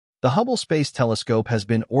The Hubble Space Telescope has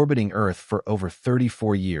been orbiting Earth for over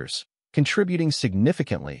 34 years, contributing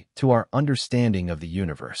significantly to our understanding of the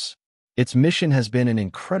universe. Its mission has been an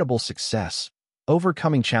incredible success,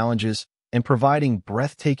 overcoming challenges and providing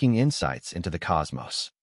breathtaking insights into the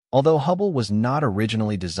cosmos. Although Hubble was not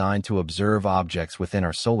originally designed to observe objects within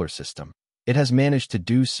our solar system, it has managed to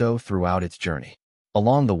do so throughout its journey.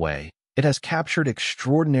 Along the way, it has captured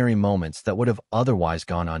extraordinary moments that would have otherwise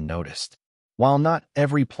gone unnoticed. While not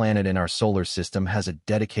every planet in our solar system has a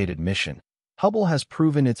dedicated mission, Hubble has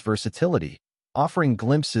proven its versatility, offering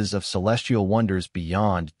glimpses of celestial wonders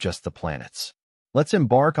beyond just the planets. Let's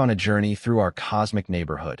embark on a journey through our cosmic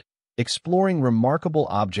neighborhood, exploring remarkable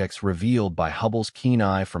objects revealed by Hubble's keen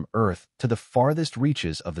eye from Earth to the farthest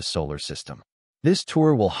reaches of the solar system. This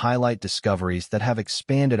tour will highlight discoveries that have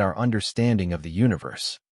expanded our understanding of the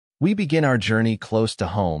universe. We begin our journey close to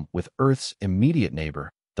home with Earth's immediate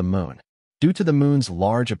neighbor, the Moon. Due to the Moon's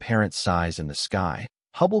large apparent size in the sky,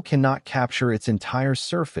 Hubble cannot capture its entire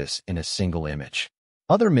surface in a single image.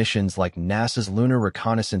 Other missions like NASA's Lunar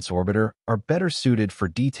Reconnaissance Orbiter are better suited for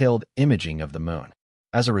detailed imaging of the Moon.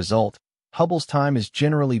 As a result, Hubble's time is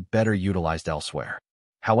generally better utilized elsewhere.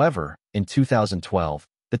 However, in 2012,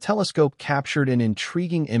 the telescope captured an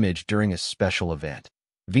intriguing image during a special event,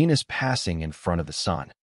 Venus passing in front of the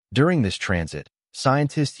Sun. During this transit,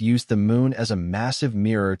 scientists used the Moon as a massive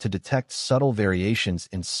mirror to detect subtle variations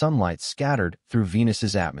in sunlight scattered through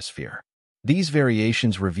Venus's atmosphere. These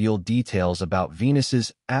variations reveal details about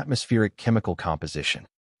Venus's atmospheric chemical composition.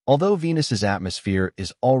 Although Venus's atmosphere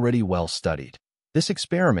is already well studied, this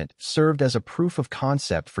experiment served as a proof of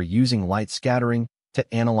concept for using light scattering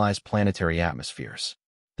to analyze planetary atmospheres.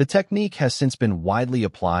 The technique has since been widely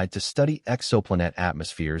applied to study exoplanet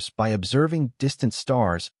atmospheres by observing distant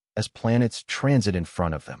stars as planets transit in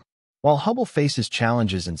front of them. While Hubble faces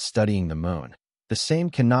challenges in studying the Moon, the same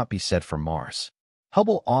cannot be said for Mars.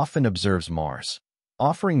 Hubble often observes Mars,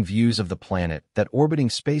 offering views of the planet that orbiting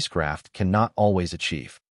spacecraft cannot always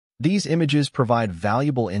achieve. These images provide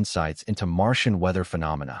valuable insights into Martian weather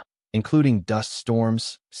phenomena, including dust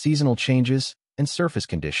storms, seasonal changes, and surface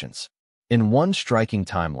conditions. In one striking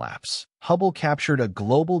time-lapse, Hubble captured a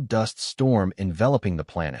global dust storm enveloping the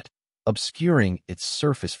planet, obscuring its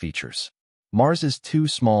surface features. Mars's two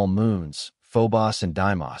small moons, Phobos and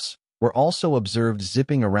Deimos, were also observed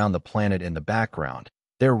zipping around the planet in the background,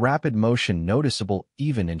 their rapid motion noticeable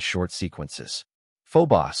even in short sequences.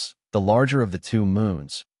 Phobos, the larger of the two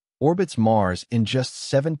moons, orbits Mars in just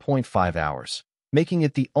 7.5 hours, making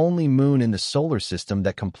it the only moon in the solar system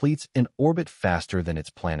that completes an orbit faster than its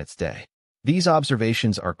planet's day. These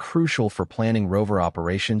observations are crucial for planning rover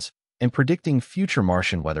operations and predicting future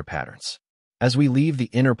Martian weather patterns. As we leave the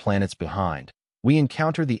inner planets behind, we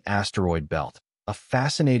encounter the asteroid belt, a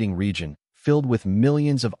fascinating region filled with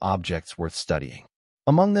millions of objects worth studying.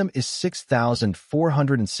 Among them is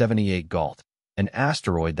 6,478 Gault, an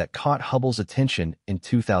asteroid that caught Hubble's attention in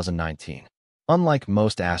 2019. Unlike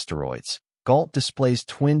most asteroids, Gault displays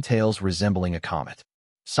twin tails resembling a comet.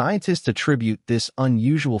 Scientists attribute this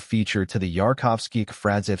unusual feature to the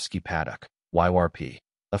Yarkovsky-Fradzevsky Paddock (YRP)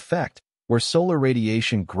 effect, where solar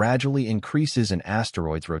radiation gradually increases an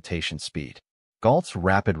asteroid's rotation speed. Gault's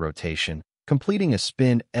rapid rotation, completing a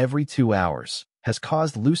spin every 2 hours, has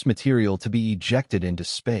caused loose material to be ejected into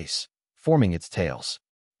space, forming its tails.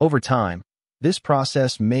 Over time, this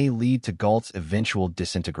process may lead to Gault's eventual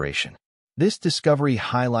disintegration. This discovery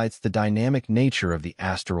highlights the dynamic nature of the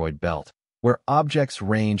asteroid belt, where objects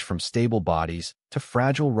range from stable bodies to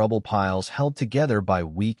fragile rubble piles held together by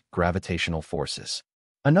weak gravitational forces.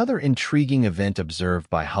 Another intriguing event observed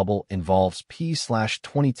by Hubble involves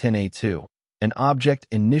P/2010A2, an object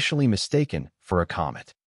initially mistaken for a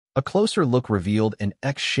comet. A closer look revealed an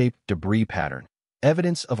X-shaped debris pattern,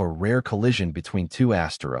 evidence of a rare collision between two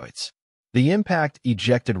asteroids. The impact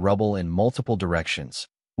ejected rubble in multiple directions,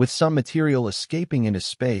 with some material escaping into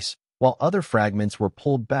space while other fragments were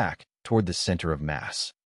pulled back toward the center of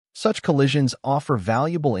mass. Such collisions offer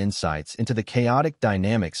valuable insights into the chaotic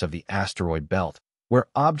dynamics of the asteroid belt, where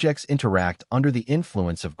objects interact under the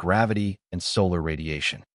influence of gravity and solar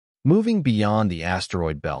radiation. Moving beyond the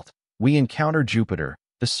asteroid belt, we encounter Jupiter,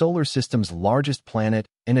 the solar system's largest planet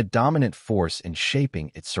and a dominant force in shaping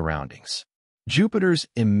its surroundings. Jupiter's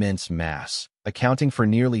immense mass, accounting for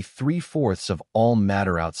nearly 3/4 of all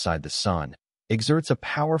matter outside the Sun, exerts a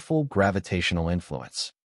powerful gravitational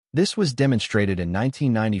influence. This was demonstrated in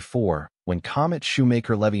 1994 when comet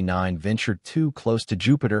Shoemaker-Levy 9 ventured too close to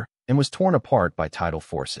Jupiter and was torn apart by tidal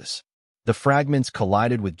forces. The fragments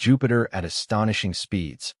collided with Jupiter at astonishing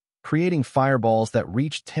speeds, creating fireballs that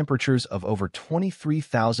reached temperatures of over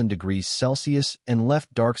 23,000 degrees Celsius and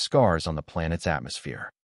left dark scars on the planet's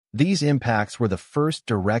atmosphere. These impacts were the first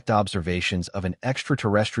direct observations of an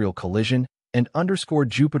extraterrestrial collision and underscored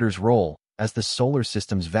Jupiter's role as the solar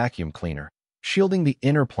system's vacuum cleaner, shielding the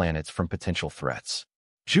inner planets from potential threats.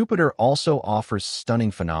 Jupiter also offers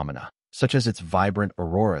stunning phenomena, such as its vibrant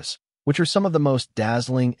auroras, which are some of the most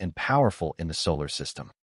dazzling and powerful in the solar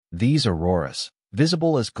system. These auroras,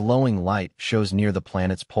 visible as glowing light shows near the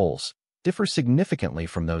planet's poles, differ significantly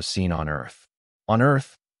from those seen on Earth. On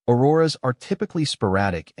Earth, auroras are typically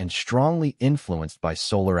sporadic and strongly influenced by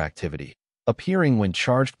solar activity, appearing when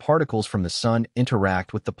charged particles from the sun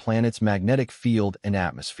interact with the planet's magnetic field and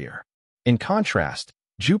atmosphere. In contrast,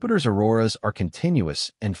 Jupiter's auroras are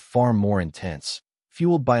continuous and far more intense,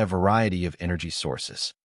 fueled by a variety of energy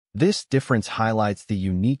sources. This difference highlights the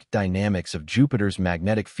unique dynamics of Jupiter's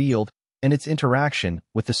magnetic field and its interaction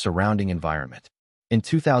with the surrounding environment. In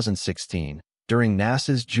 2016, during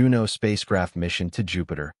NASA's Juno spacecraft mission to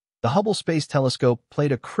Jupiter, the Hubble Space Telescope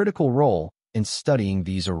played a critical role in studying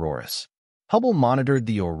these auroras. Hubble monitored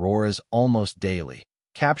the auroras almost daily,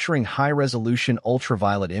 capturing high-resolution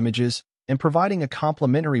ultraviolet images and providing a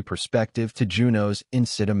complementary perspective to Juno's in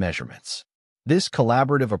situ measurements. This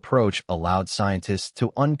collaborative approach allowed scientists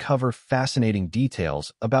to uncover fascinating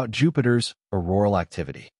details about Jupiter's auroral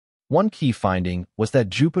activity. One key finding was that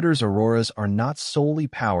Jupiter's auroras are not solely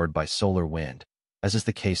powered by solar wind, as is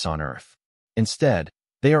the case on Earth. Instead,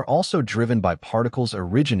 they are also driven by particles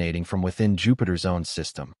originating from within Jupiter's own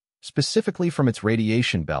system, specifically from its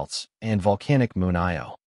radiation belts and volcanic moon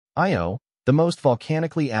Io. Io, the most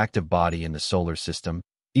volcanically active body in the solar system,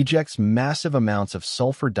 ejects massive amounts of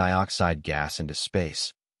sulfur dioxide gas into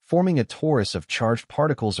space, forming a torus of charged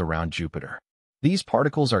particles around Jupiter. These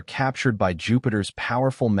particles are captured by Jupiter's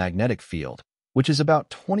powerful magnetic field, which is about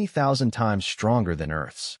 20,000 times stronger than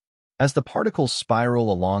Earth's. As the particles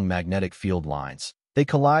spiral along magnetic field lines, they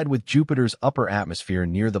collide with Jupiter's upper atmosphere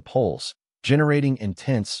near the poles, generating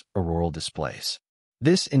intense auroral displays.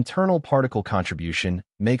 This internal particle contribution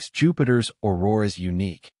makes Jupiter's auroras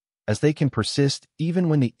unique, as they can persist even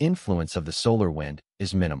when the influence of the solar wind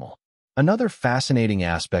is minimal. Another fascinating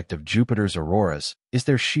aspect of Jupiter's auroras is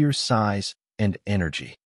their sheer size and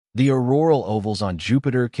energy. The auroral ovals on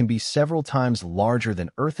Jupiter can be several times larger than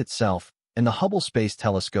Earth itself, and the Hubble Space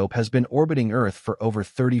Telescope has been orbiting Earth for over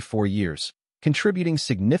 34 years, contributing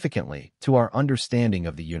significantly to our understanding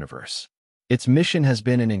of the universe. Its mission has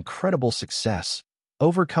been an incredible success,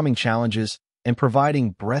 overcoming challenges and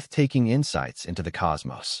providing breathtaking insights into the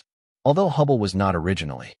cosmos. Although Hubble was not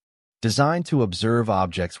originally designed to observe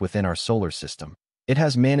objects within our solar system, it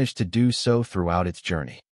has managed to do so throughout its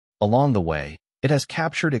journey. Along the way, it has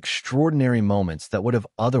captured extraordinary moments that would have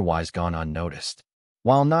otherwise gone unnoticed.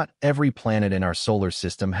 While not every planet in our solar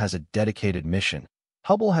system has a dedicated mission,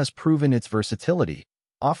 Hubble has proven its versatility,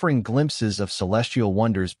 offering glimpses of celestial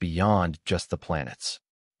wonders beyond just the planets.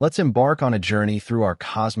 Let's embark on a journey through our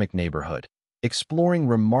cosmic neighborhood, exploring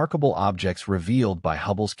remarkable objects revealed by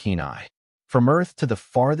Hubble's keen eye. From Earth to the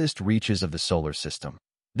farthest reaches of the solar system,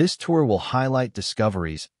 this tour will highlight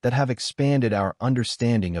discoveries that have expanded our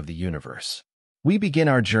understanding of the universe. We begin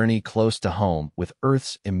our journey close to home with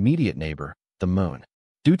Earth's immediate neighbor, the Moon.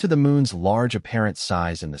 Due to the Moon's large apparent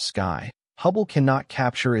size in the sky, Hubble cannot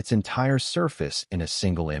capture its entire surface in a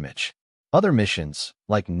single image. Other missions,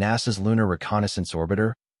 like NASA's Lunar Reconnaissance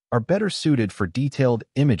Orbiter, are better suited for detailed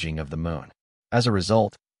imaging of the Moon. As a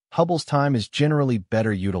result, Hubble's time is generally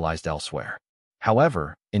better utilized elsewhere.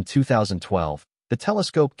 However, in 2012, the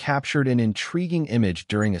telescope captured an intriguing image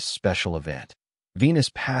during a special event,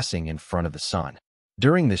 Venus passing in front of the Sun.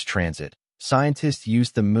 During this transit, scientists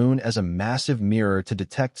used the Moon as a massive mirror to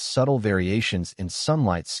detect subtle variations in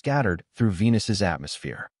sunlight scattered through Venus's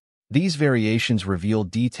atmosphere. These variations reveal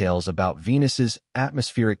details about Venus's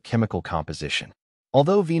atmospheric chemical composition.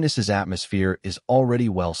 Although Venus's atmosphere is already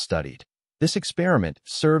well studied, this experiment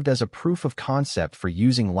served as a proof of concept for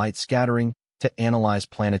using light scattering to analyze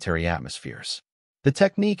planetary atmospheres. The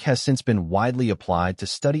technique has since been widely applied to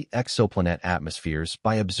study exoplanet atmospheres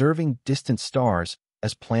by observing distant stars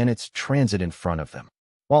as planets transit in front of them.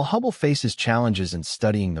 While Hubble faces challenges in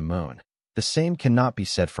studying the Moon, the same cannot be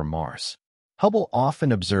said for Mars. Hubble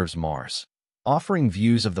often observes Mars, offering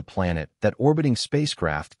views of the planet that orbiting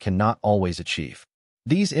spacecraft cannot always achieve.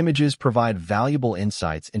 These images provide valuable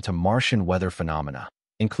insights into Martian weather phenomena,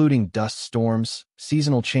 including dust storms,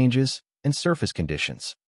 seasonal changes, and surface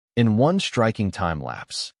conditions. In one striking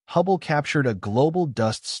time-lapse, Hubble captured a global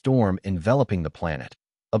dust storm enveloping the planet,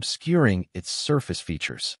 obscuring its surface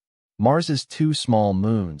features. Mars's two small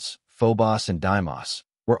moons, Phobos and Deimos,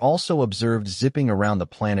 were also observed zipping around the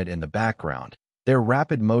planet in the background, their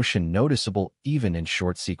rapid motion noticeable even in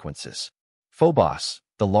short sequences. Phobos,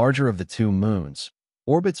 the larger of the two moons,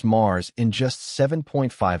 orbits Mars in just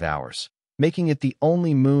 7.5 hours, making it the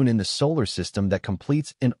only moon in the solar system that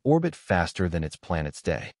completes an orbit faster than its planet's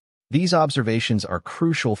day. These observations are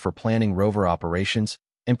crucial for planning rover operations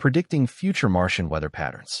and predicting future Martian weather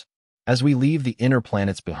patterns. As we leave the inner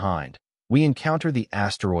planets behind, we encounter the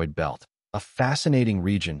asteroid belt, a fascinating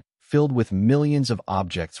region filled with millions of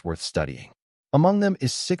objects worth studying. Among them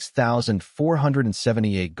is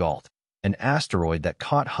 6,478 Gault, an asteroid that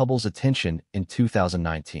caught Hubble's attention in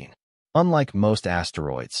 2019. Unlike most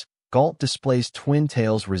asteroids, Gault displays twin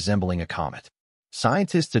tails resembling a comet.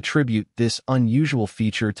 Scientists attribute this unusual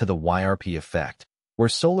feature to the YRP effect, where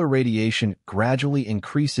solar radiation gradually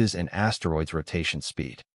increases an asteroid's rotation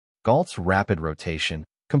speed. Gault's rapid rotation,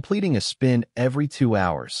 completing a spin every 2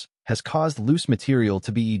 hours, has caused loose material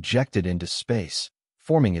to be ejected into space,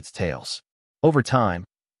 forming its tails. Over time,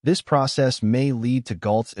 this process may lead to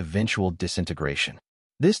Gault's eventual disintegration.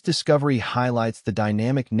 This discovery highlights the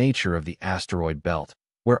dynamic nature of the asteroid belt,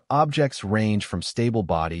 where objects range from stable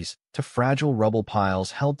bodies to fragile rubble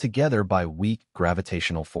piles held together by weak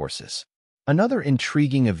gravitational forces. Another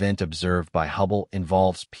intriguing event observed by Hubble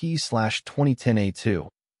involves P/2010A2,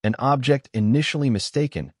 an object initially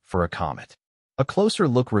mistaken for a comet. A closer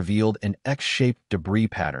look revealed an X-shaped debris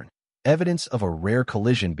pattern, evidence of a rare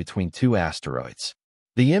collision between two asteroids.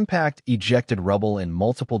 The impact ejected rubble in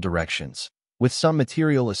multiple directions, with some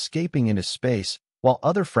material escaping into space while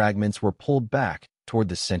other fragments were pulled back toward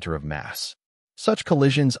the center of mass. Such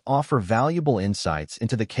collisions offer valuable insights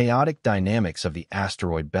into the chaotic dynamics of the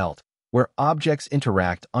asteroid belt, where objects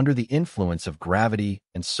interact under the influence of gravity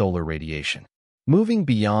and solar radiation. Moving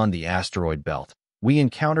beyond the asteroid belt, we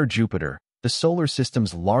encounter Jupiter, the solar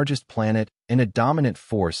system's largest planet and a dominant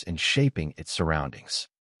force in shaping its surroundings.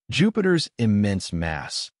 Jupiter's immense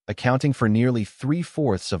mass, accounting for nearly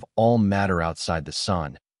 3/4 of all matter outside the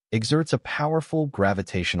Sun, exerts a powerful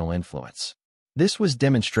gravitational influence. This was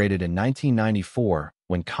demonstrated in 1994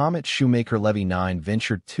 when comet Shoemaker-Levy 9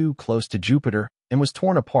 ventured too close to Jupiter and was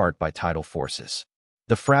torn apart by tidal forces.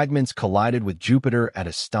 The fragments collided with Jupiter at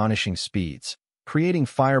astonishing speeds, creating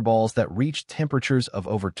fireballs that reached temperatures of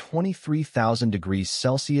over 23,000 degrees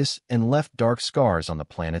Celsius and left dark scars on the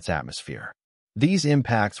planet's atmosphere. These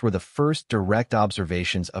impacts were the first direct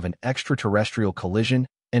observations of an extraterrestrial collision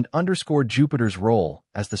and underscored Jupiter's role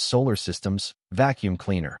as the solar system's vacuum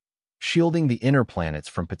cleaner, shielding the inner planets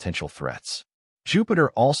from potential threats. Jupiter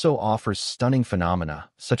also offers stunning phenomena,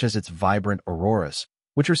 such as its vibrant auroras,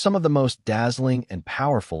 which are some of the most dazzling and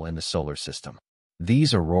powerful in the solar system.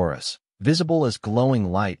 These auroras, visible as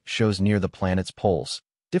glowing light shows near the planet's poles,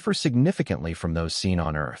 differ significantly from those seen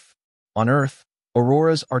on Earth. On Earth,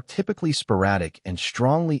 auroras are typically sporadic and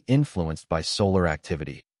strongly influenced by solar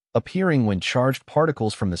activity, appearing when charged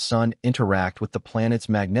particles from the Sun interact with the planet's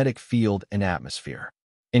magnetic field and atmosphere.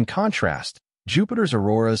 In contrast, Jupiter's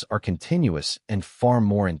auroras are continuous and far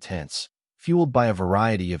more intense, fueled by a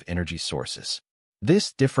variety of energy sources.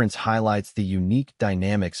 This difference highlights the unique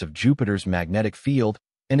dynamics of Jupiter's magnetic field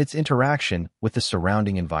and its interaction with the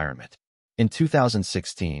surrounding environment. In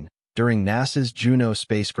 2016, during NASA's Juno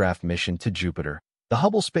spacecraft mission to Jupiter, the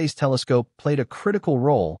Hubble Space Telescope played a critical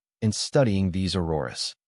role in studying these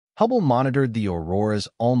auroras. Hubble monitored the auroras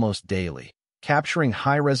almost daily, capturing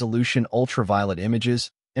high-resolution ultraviolet images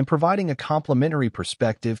and providing a complementary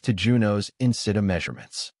perspective to Juno's in situ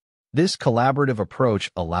measurements. This collaborative approach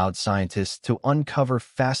allowed scientists to uncover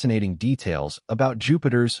fascinating details about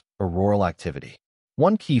Jupiter's auroral activity.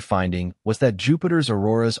 One key finding was that Jupiter's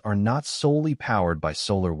auroras are not solely powered by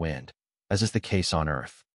solar wind, as is the case on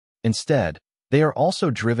Earth. Instead, they are also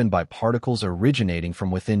driven by particles originating from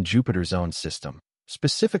within Jupiter's own system,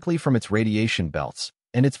 specifically from its radiation belts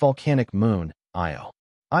and its volcanic moon, Io.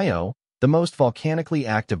 Io, the most volcanically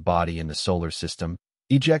active body in the solar system,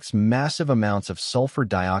 ejects massive amounts of sulfur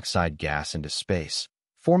dioxide gas into space,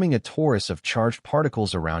 forming a torus of charged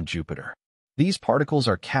particles around Jupiter. These particles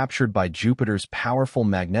are captured by Jupiter's powerful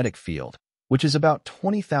magnetic field, which is about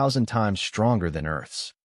 20,000 times stronger than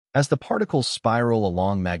Earth's. As the particles spiral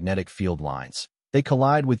along magnetic field lines, they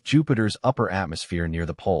collide with Jupiter's upper atmosphere near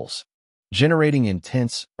the poles, generating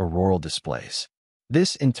intense auroral displays.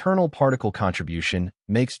 This internal particle contribution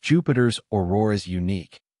makes Jupiter's auroras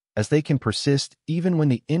unique, as they can persist even when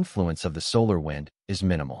the influence of the solar wind is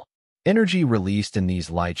minimal. Energy released in these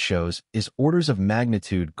light shows is orders of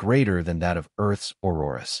magnitude greater than that of Earth's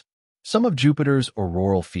auroras. Some of Jupiter's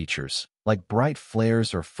auroral features, like bright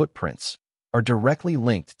flares or footprints, are directly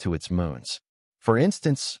linked to its moons. For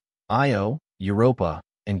instance, Io, Europa,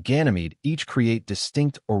 and Ganymede each create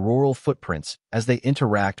distinct auroral footprints as they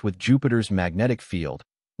interact with Jupiter's magnetic field,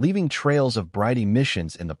 leaving trails of bright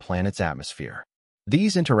emissions in the planet's atmosphere.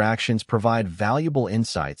 These interactions provide valuable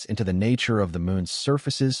insights into the nature of the Moon's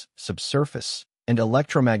surfaces, subsurface, and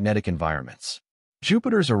electromagnetic environments.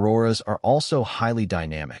 Jupiter's auroras are also highly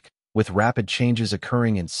dynamic, with rapid changes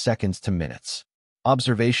occurring in seconds to minutes.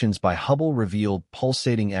 Observations by Hubble revealed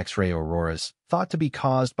pulsating X-ray auroras, thought to be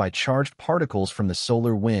caused by charged particles from the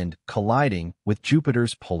solar wind colliding with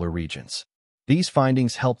Jupiter's polar regions. These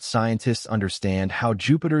findings helped scientists understand how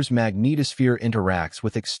Jupiter's magnetosphere interacts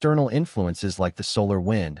with external influences like the solar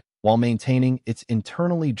wind, while maintaining its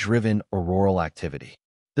internally driven auroral activity.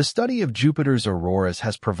 The study of Jupiter's auroras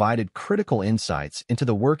has provided critical insights into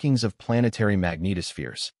the workings of planetary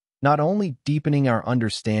magnetospheres, not only deepening our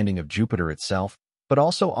understanding of Jupiter itself, but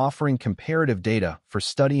also offering comparative data for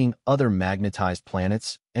studying other magnetized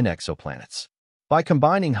planets and exoplanets. By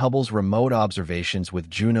combining Hubble's remote observations with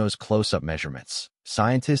Juno's close-up measurements,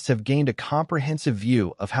 scientists have gained a comprehensive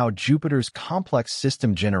view of how Jupiter's complex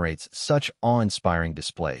system generates such awe-inspiring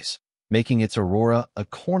displays, making its aurora a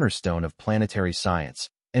cornerstone of planetary science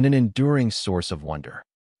and an enduring source of wonder.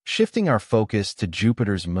 Shifting our focus to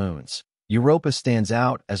Jupiter's moons, Europa stands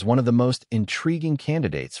out as one of the most intriguing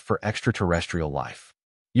candidates for extraterrestrial life.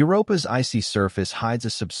 Europa's icy surface hides a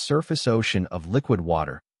subsurface ocean of liquid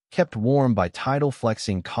water, kept warm by tidal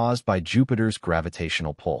flexing caused by Jupiter's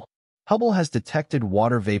gravitational pull. Hubble has detected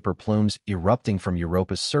water vapor plumes erupting from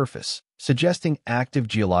Europa's surface, suggesting active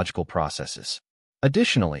geological processes.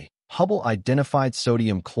 Additionally, Hubble identified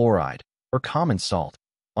sodium chloride, or common salt,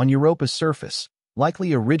 on Europa's surface,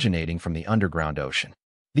 likely originating from the underground ocean.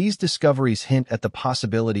 These discoveries hint at the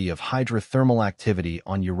possibility of hydrothermal activity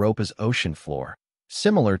on Europa's ocean floor,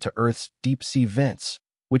 similar to Earth's deep-sea vents,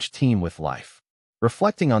 which teem with life.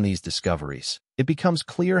 Reflecting on these discoveries, it becomes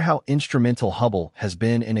clear how instrumental Hubble has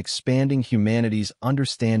been in expanding humanity's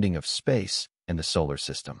understanding of space and the solar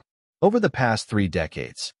system. Over the past 3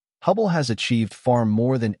 decades, Hubble has achieved far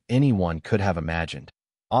more than anyone could have imagined,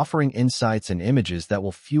 offering insights and images that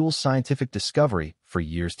will fuel scientific discovery for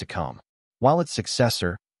years to come. While its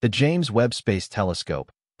successor, the James Webb Space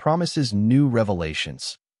Telescope, promises new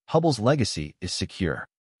revelations, Hubble's legacy is secure.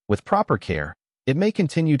 With proper care, it may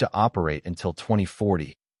continue to operate until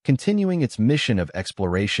 2040, continuing its mission of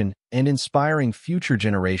exploration and inspiring future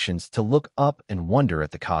generations to look up and wonder at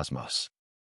the cosmos.